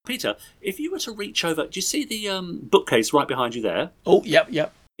Peter, if you were to reach over, do you see the bookcase right behind you there? Oh, yep.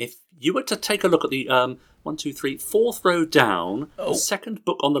 If you were to take a look at the 4th row down, the second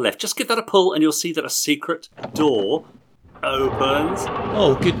book on the left, just give that a pull and you'll see that a secret door opens.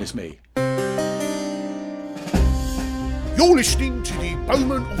 Oh, goodness me. You're listening to the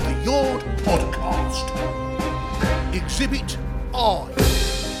Bowman of the Yard podcast. Exhibit I.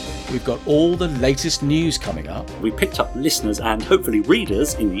 We've got all the latest news coming up. We picked up listeners and hopefully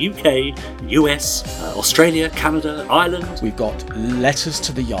readers in the UK, US, Australia, Canada, Ireland. We've got letters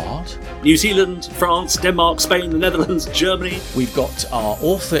to the yard. New Zealand, France, Denmark, Spain, the Netherlands, Germany. We've got our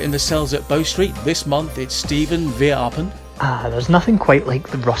author in the cells at Bow Street. This month it's Steven Veerapen. There's nothing quite like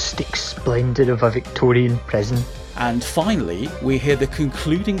the rustic splendour of a Victorian prison. And finally, we hear the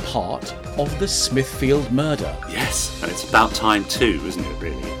concluding part of the Smithfield Murder. Yes, and it's about time too, isn't it,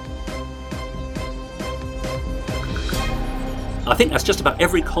 really? I think that's just about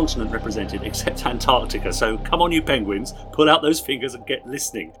every continent represented except Antarctica, so come on you penguins, pull out those fingers and get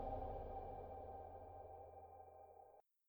listening.